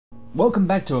Welcome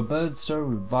back to a bird story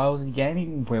with Vilezy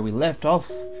Gaming, where we left off.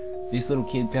 This little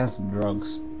kid found some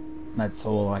drugs. That's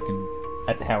how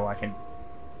I can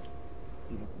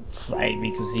say,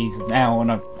 because he's now on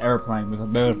an aeroplane with a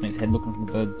bird on his head looking for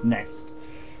the bird's nest.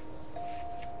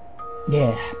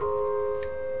 Yeah.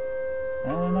 I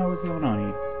don't know what's going on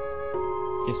here.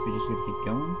 Guess we just gotta keep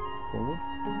going forward.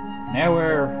 Now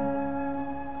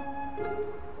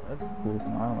that's a cool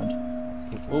island.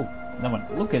 That's cool. Oh, another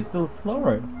one. Look, it's little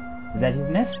Floro. Is that his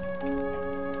nest?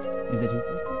 Is it his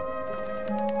nest?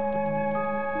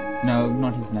 No,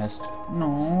 not his nest.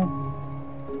 No.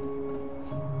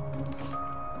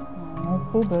 Oh,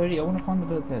 poor birdie. I want to find the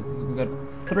bird's nest. We've got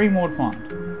 3 more to find.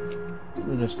 So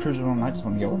we're just cruising on. I just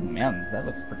want to go on the mountains. That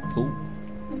looks pretty cool.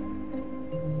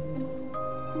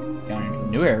 Going into a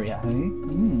new area, hey?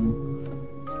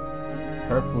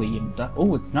 Purpley and dark.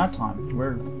 Oh, it's nighttime.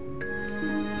 We're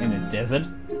in a desert.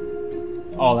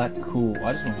 Oh, that's cool.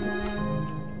 I just want to look at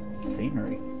the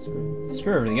scenery.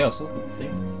 Screw everything else. Look at the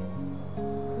scenery.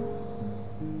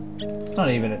 It's not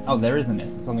even oh, there is a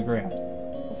nest. It's on the ground.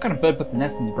 What kind of bird puts a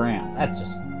nest on the ground? That's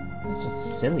just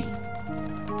silly.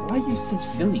 Why are you so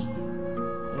silly?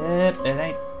 Yep,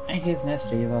 it ain't his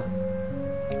nest either.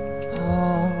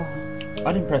 Oh,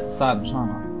 I didn't press the silent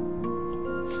timer.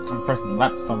 I'm pressing the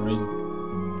lap for some reason.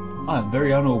 I'm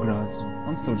very unorganized.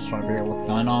 I'm still just trying to figure out what's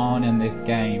going on in this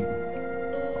game.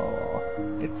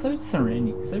 It's so serene,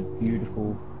 it's so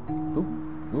beautiful. Ooh,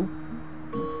 ooh.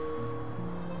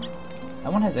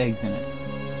 That one has eggs in it.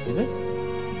 Is it?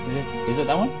 Is it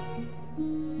that one?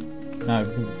 No,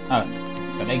 because it's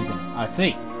got eggs in it. I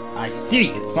see.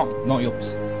 It's not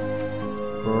yours.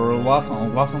 Last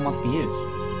one must be his,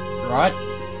 right?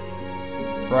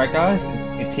 Right, guys,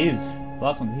 it's his.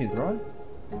 Last one's his, right?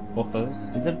 What hers?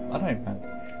 Is it? I don't even know.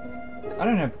 I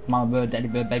don't know if it's mama bird, daddy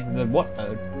bird, baby bird, what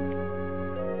bird?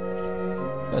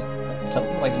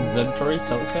 Like observatory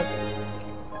telescope.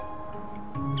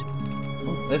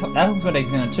 Oh, that one's got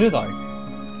eggs in it too, though.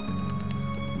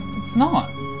 It's not.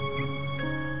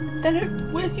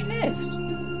 Then where's your nest?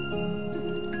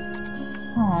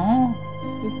 Oh,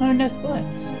 there's no nest left.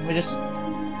 That's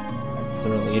a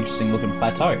really interesting looking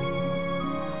plateau.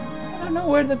 I don't know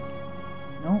where the.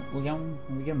 No, we're going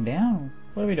down.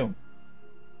 What are we doing?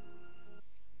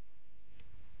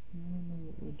 I don't know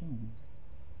what we're doing.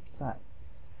 What's that?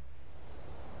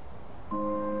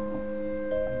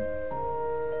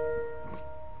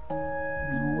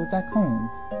 No, we're back home.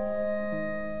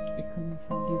 We couldn't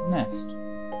find his nest.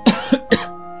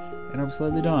 And I'm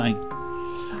slowly dying.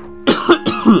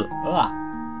 Ah.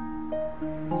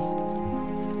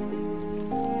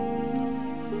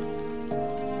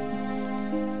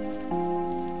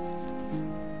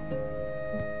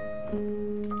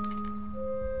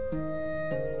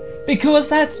 Because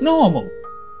that's normal.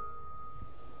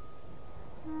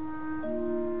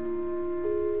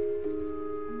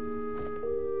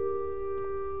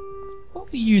 What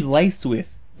were you laced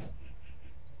with?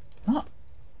 Oh,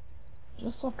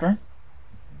 just soft drink.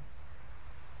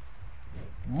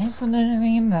 Wasn't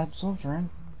anything in that soft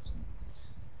drink.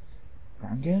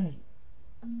 Don't get it.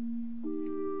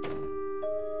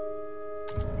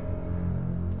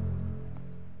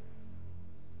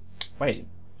 Wait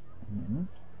a minute.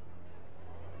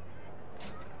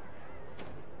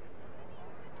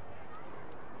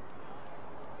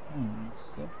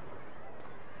 So.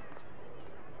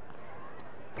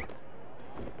 Is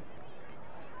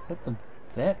that the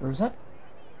vet, or is that?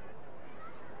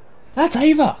 That's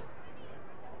Ava!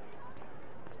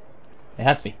 It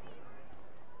has to be.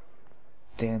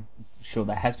 Damn, sure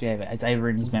that has to be Ava. It's Ava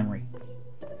in his memory.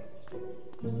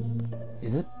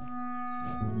 Is it?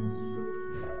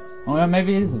 Oh yeah,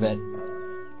 maybe it is the vet.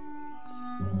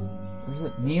 Or is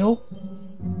it Neil?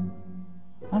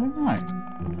 I don't know.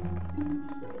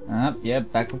 Yeah,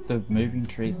 back with the moving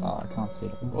trees. Oh, I can't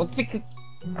speed up. What the?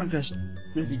 I'm just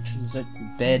moving trees up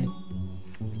to bed.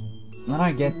 I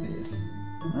don't get this.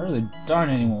 I really don't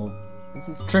anymore. This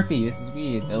is trippy. This is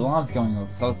weird. The alarm's going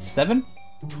off. So it's 7?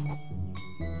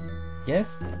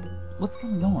 Yes? What's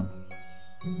going on?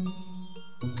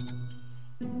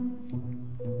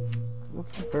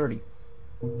 Looks like birdie.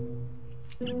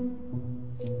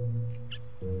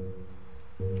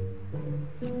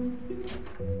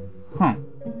 Huh.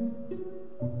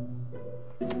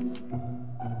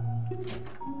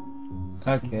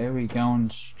 Okay, we're going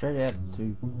straight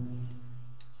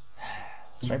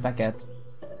back out.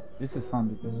 This is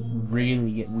starting to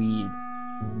really get weird.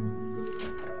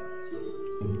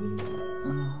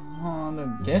 Oh, I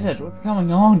don't get it. What's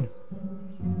going on?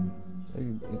 I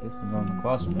guess I'm going to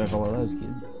classroom with all of those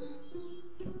kids.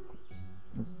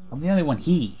 I'm the only one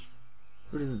here.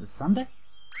 What is it, a Sunday?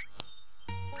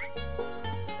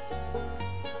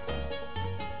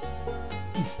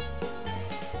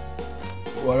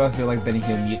 Why do I feel like Benny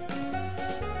Hill mute?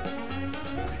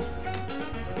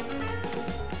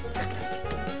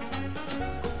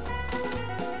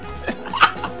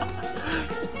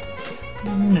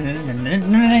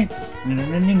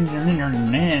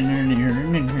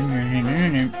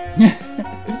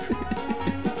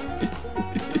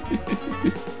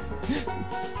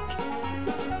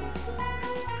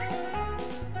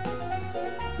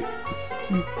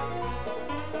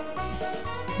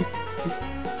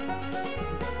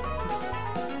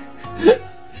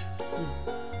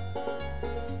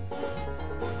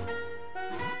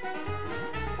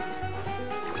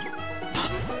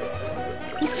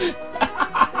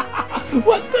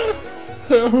 What the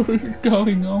hell is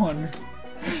going on?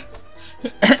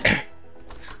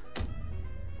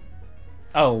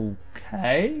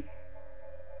 Okay.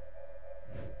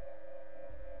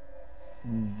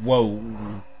 Whoa.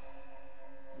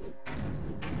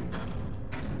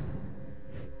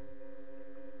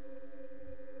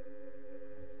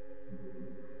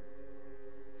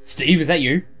 Steve, is that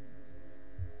you?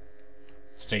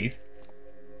 Steve?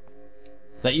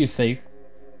 Is that you, Steve?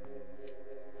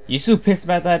 You still pissed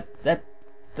about that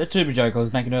tuber joke I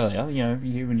was making earlier? You know,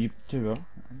 you and you tuber.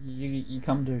 You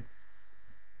come to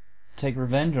take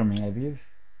revenge on me, have you?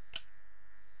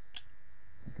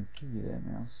 I can see you there,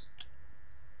 Mouse.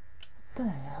 What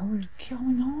the hell is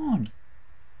going on?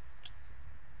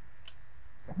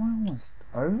 Am I almost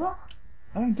over?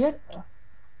 I don't get it.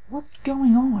 What's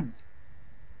going on?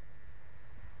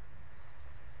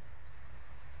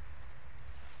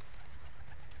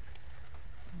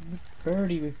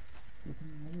 Birdie with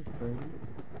another birdie.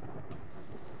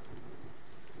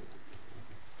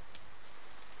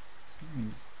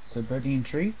 So birdie and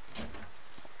tree?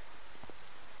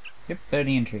 Yep,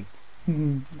 birdie and tree.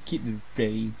 Keep the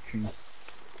birdie tree.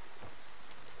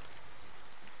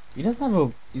 He doesn't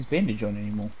have his bandage on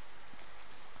anymore.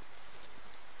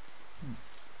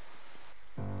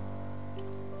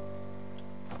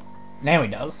 Now he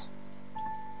does.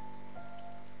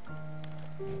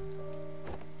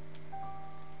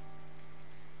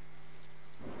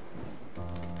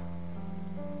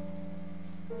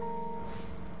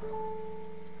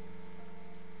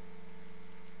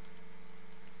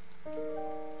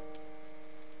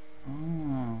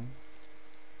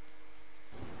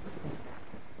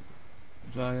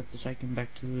 So I have to take him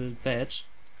back to the vet.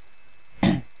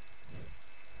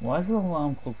 Why is the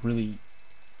alarm clock really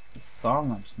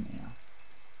silent now?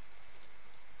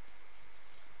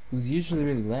 It was usually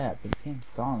really loud, but it's getting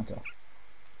silenter.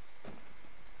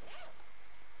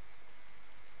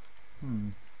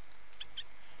 I'm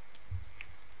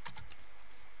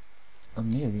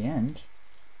near the end.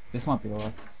 This might be the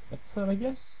last episode, I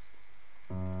guess.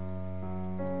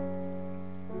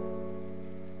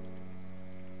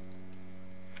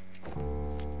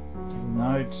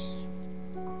 Note.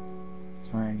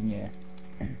 Turn, yeah.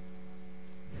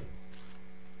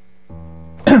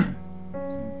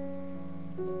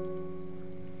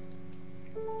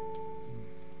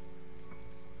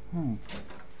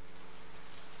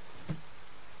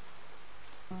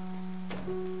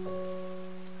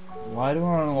 Why do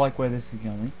I not like where this is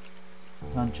going?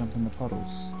 I can't jump in the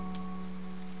puddles.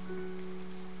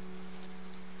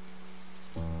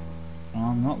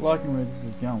 I'm not liking where this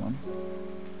is going.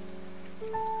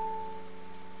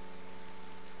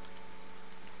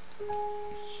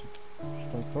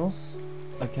 Should I cross?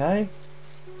 Okay.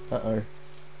 Uh-oh.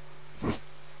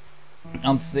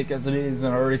 I'm sick as it is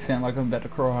and I already sound like I'm about to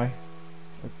cry.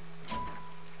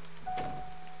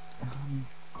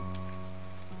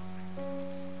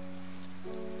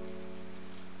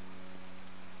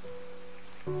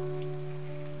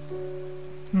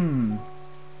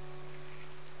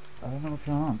 I don't know what's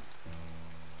going on.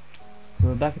 So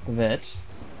we're back at the vet.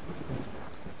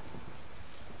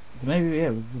 So maybe, yeah,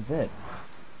 it was the vet.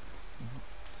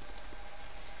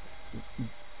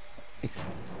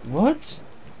 What?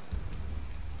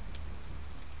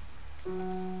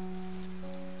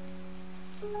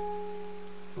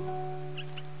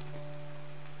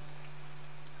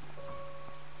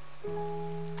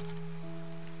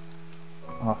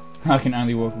 Oh, I can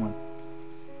only walk one.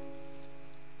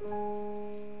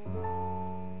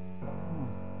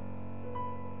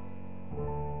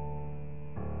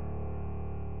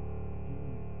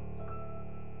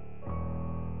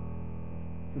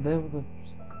 So there were the...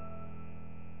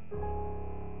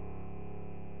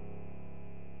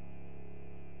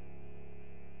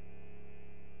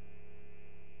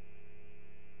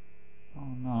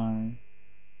 Oh no.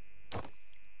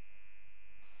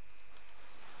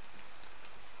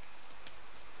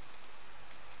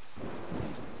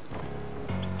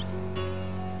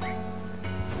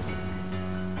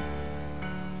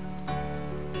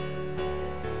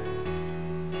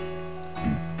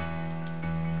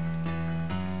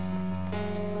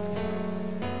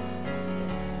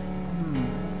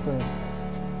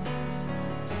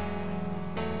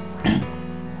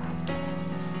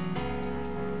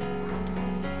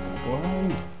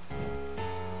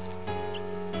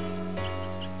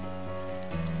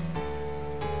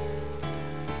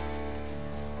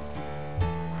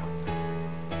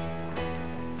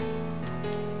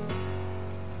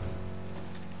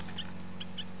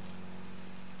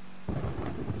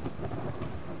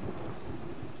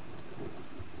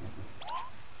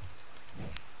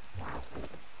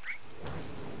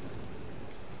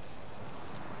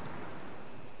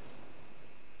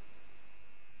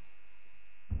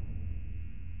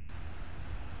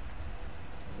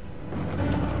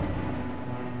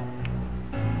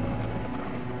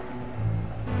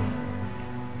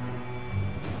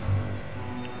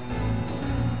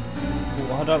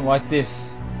 don't like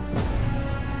this.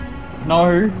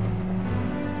 No! Do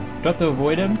I have to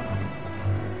avoid him?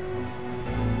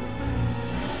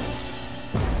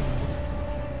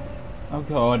 Oh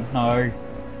god, no.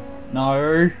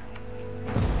 No!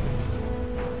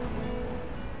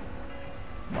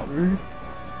 No.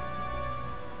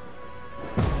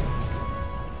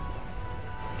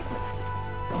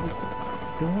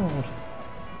 Oh god.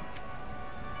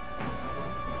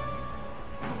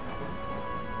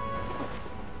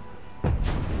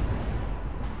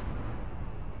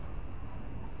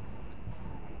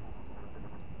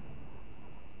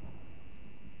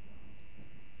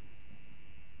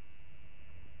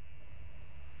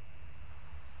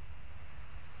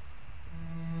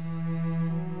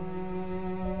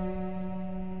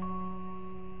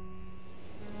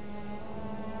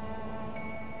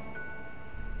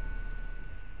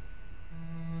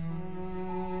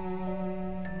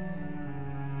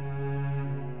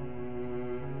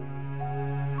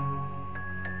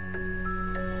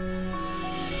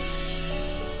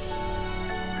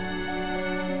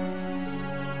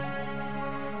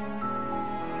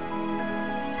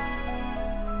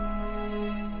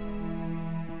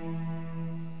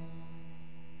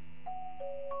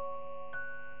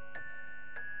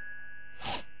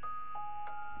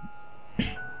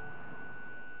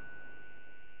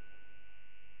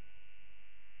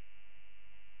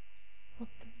 What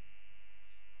the hell?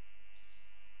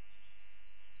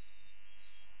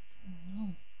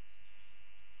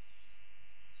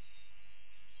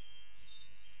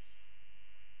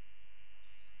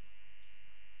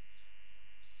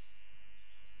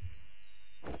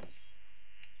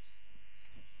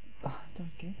 I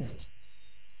don't get it.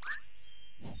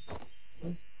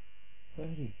 Where's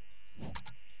Birdie?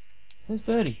 Where's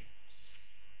Birdie?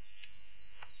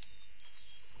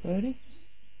 Birdie?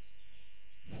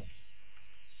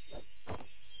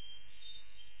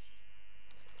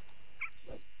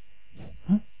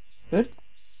 Huh? Birdie?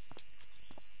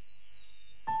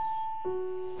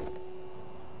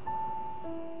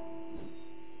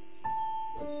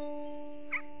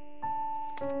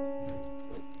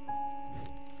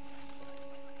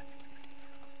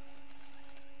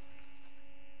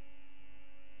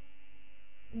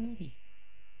 Birdie?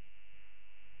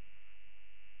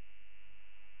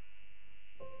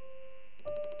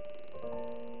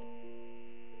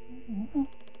 Oh.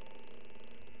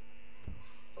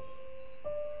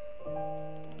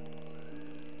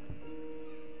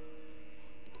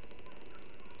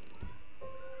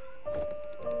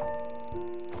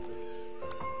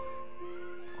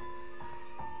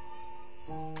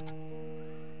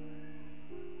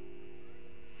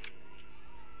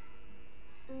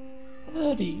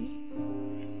 Birdie?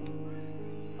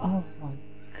 Oh my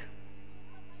god.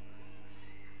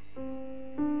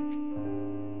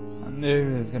 I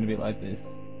knew it was gonna be like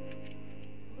this.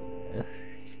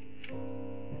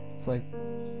 It's like...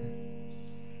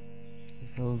 It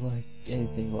feels like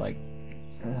anything like...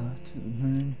 to the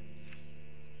moon.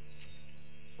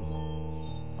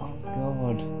 Oh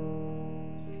god.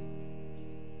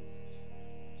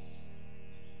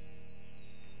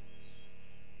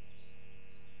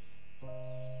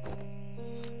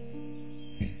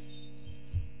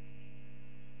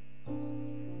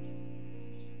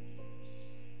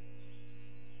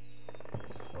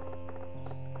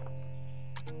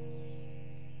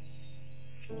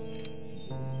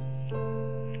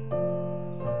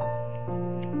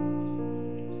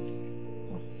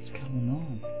 What's going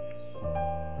on?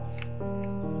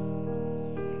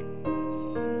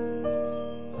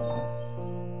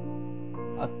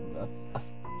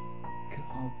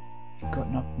 I've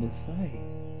got nothing to say.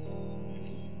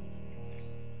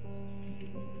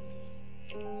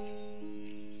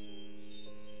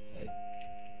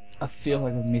 I feel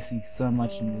like I'm missing so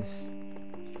much in this.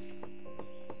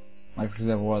 Like, for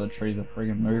example, why the trees are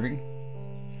friggin' moving.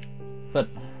 But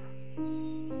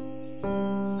I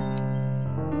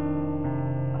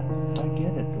don't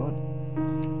get it. What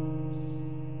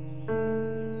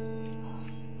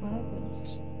happened?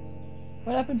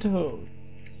 What happened to her?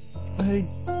 Did he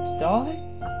die?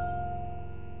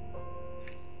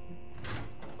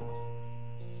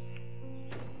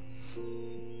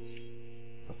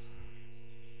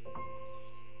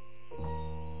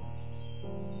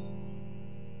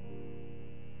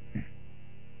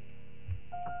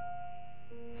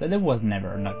 So there was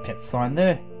never a no pet sign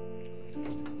there.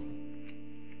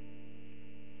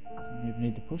 Didn't even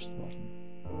need to push the button.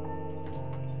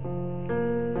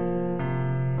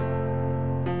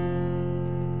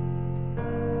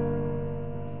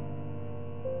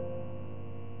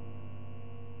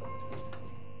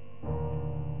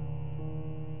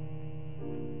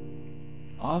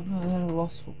 I'm at a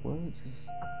loss for words because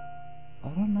I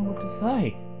don't know what to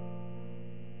say.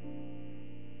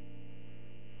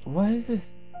 Why is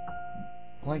this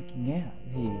blanking out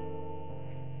here?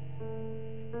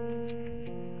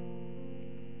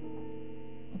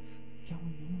 What's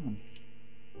going on?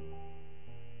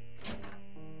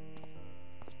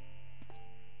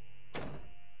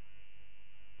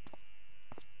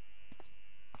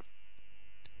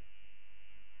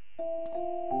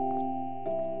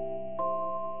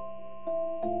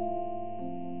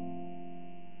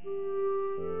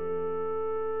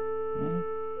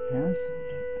 Parents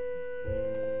don't.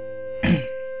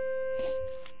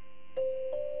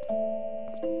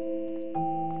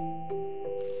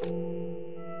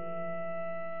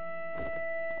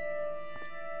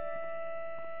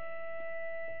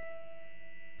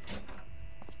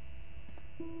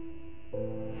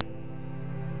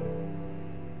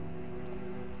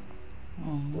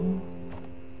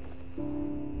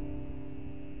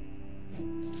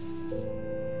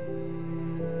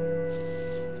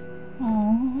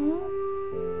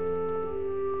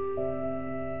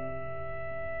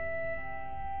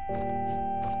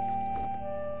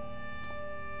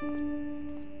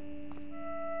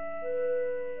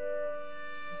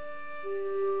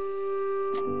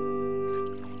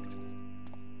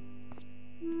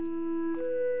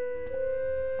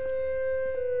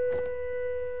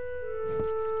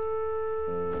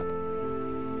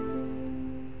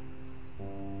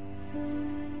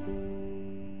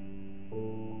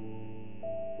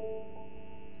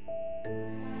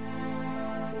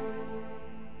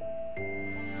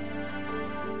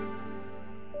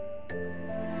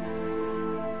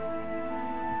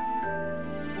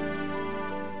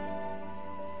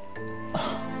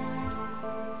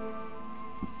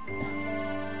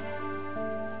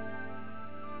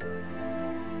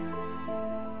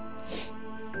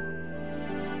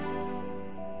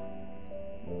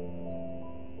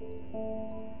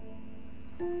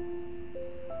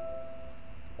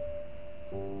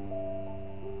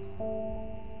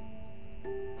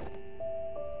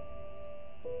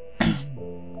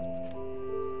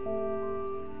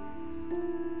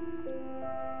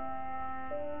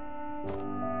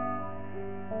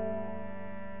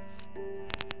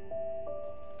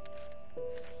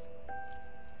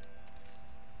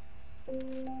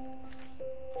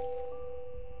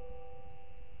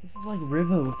 This is like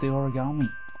River with the origami.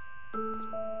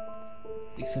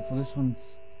 Except for this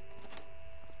one's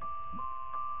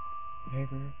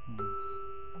paper.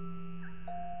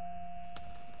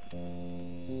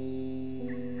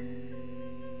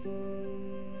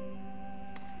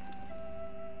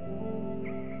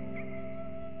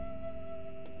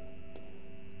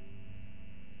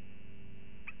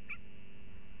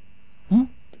 Huh?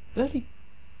 Birdie?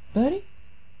 Birdie?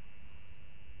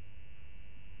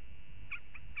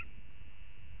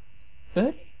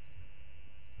 Birdie?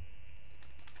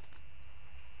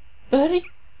 Birdie?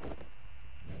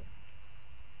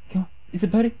 Come on. Is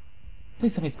it Birdie?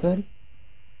 Please tell me it's Birdie.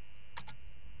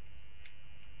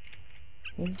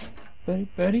 Birdie? Birdie?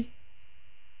 Birdie?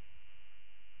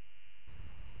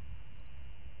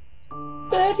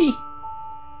 Birdie!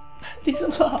 Birdie's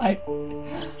alive!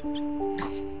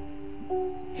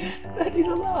 Birdie's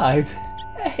alive!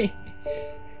 Hey!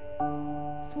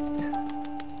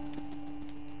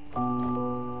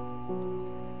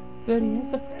 Birdie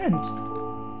has a friend!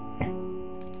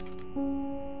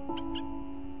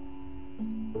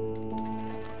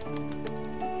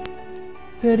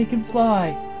 Birdie can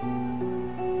fly!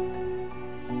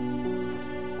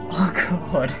 Oh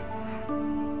god!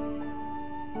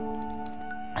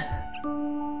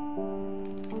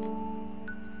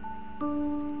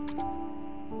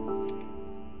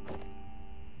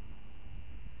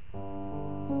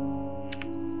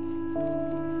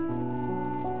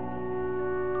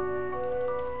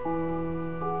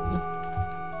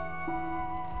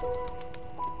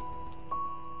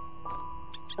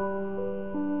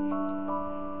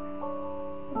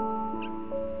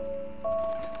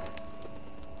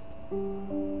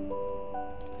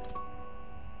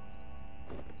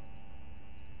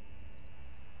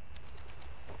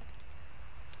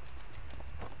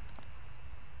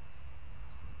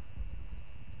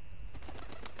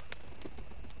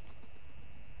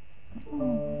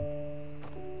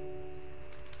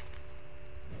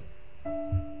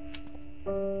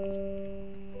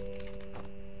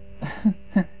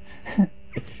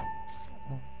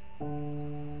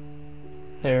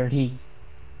 Birdie,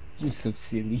 you're so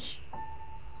silly.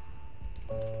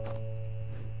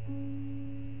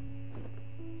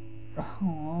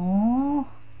 Aww.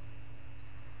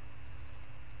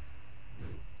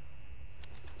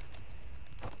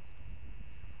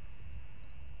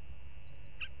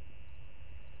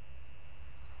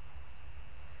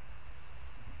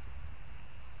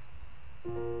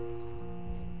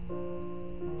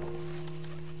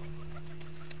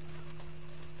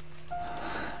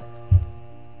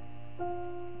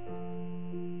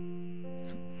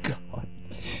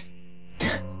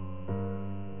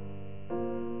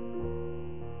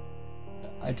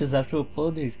 just have to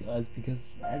applaud these guys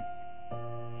because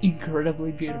that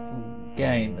incredibly beautiful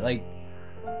game. Like,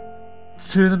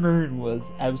 To the Moon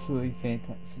was absolutely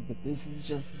fantastic, but this is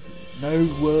just no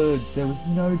words. There was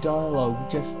no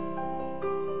dialogue, just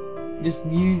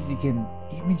music and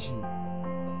images.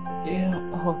 Yeah,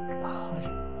 oh god.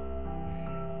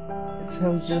 It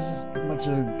tells just as much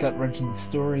of a gut-wrenching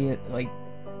story, like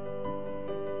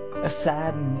a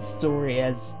saddened story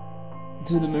as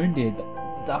To the Moon did, but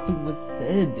nothing was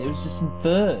said. It was just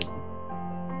inferred.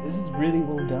 This is really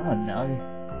well done, no?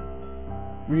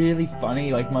 Really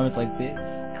funny, like moments like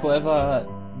this. Clever,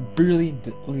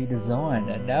 brilliantly designed,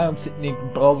 and now I'm sitting here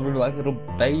blubbering like a little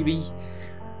baby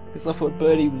because I thought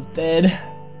Birdie was dead.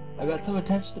 I got so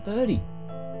attached to Birdie.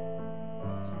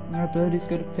 Now Birdie's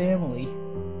got a family.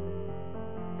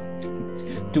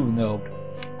 Doing the old,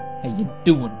 how you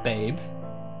doing, babe?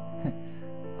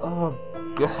 Oh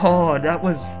god, that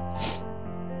was...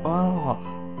 Oh.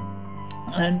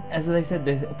 And as they said,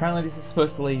 apparently this is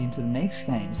supposed to lead into the next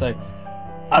game, so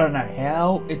I don't know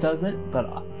how it does it, but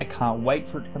I can't wait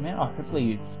for it to come out.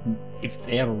 Hopefully if it's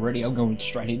out already, I'm going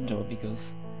straight into it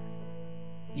because...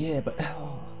 Yeah, but...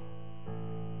 Oh.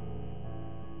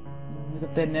 Look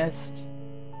at their nest.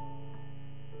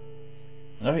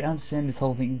 I don't understand this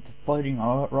whole thing with the floating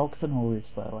rocks and all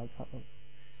this though. Like,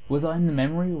 was I in the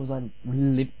memory, or was I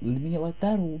living it like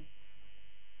that, or...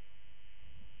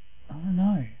 I don't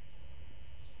know.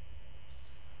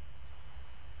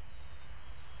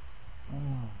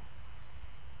 Oh,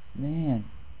 man.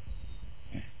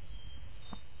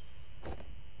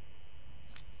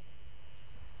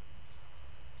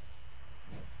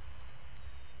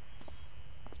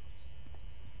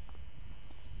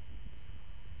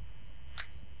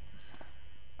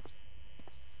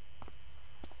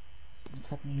 What's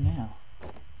happening now?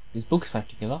 His book's back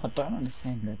together. I don't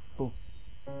understand that book.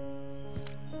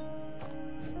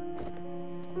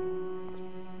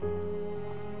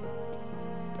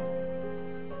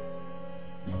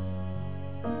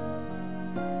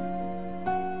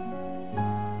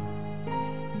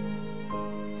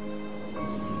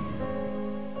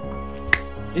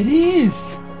 It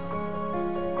is!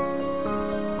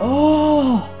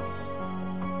 Oh!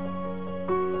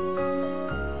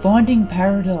 Finding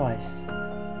Paradise.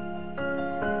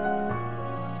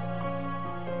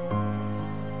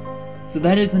 So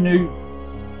that is the new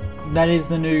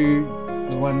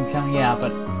one coming out,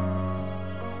 but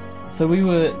so we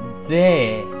were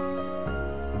there.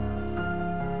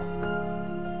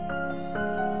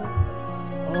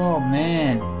 Oh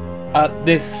man.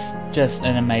 This just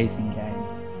an amazing game.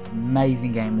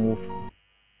 Amazing game all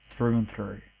through and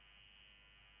through.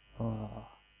 Oh.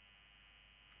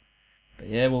 But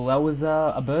yeah, well that was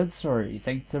a bird story.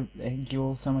 Thank you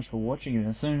all so much for watching, and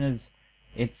as soon as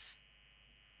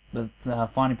the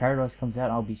Finding Paradise comes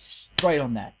out, I'll be straight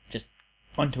on that, just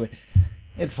onto it.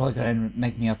 It's probably going to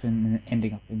make me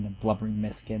ending up in a blubbering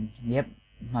mess again. Yep,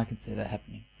 I can see that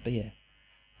happening. But yeah,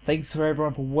 thanks for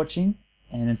everyone for watching,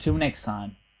 and until next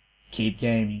time, keep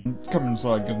gaming. Come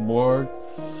inside, good boy.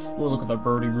 Oh, look at that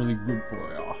birdie, really good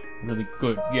boy. Oh, really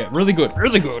good, yeah, really good,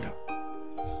 really good.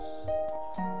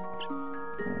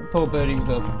 Poor birdie with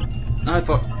a...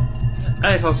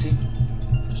 Hey, Foxy.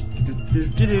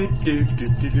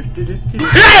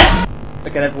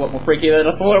 Okay, that's a lot more freaky than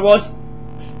I thought it was.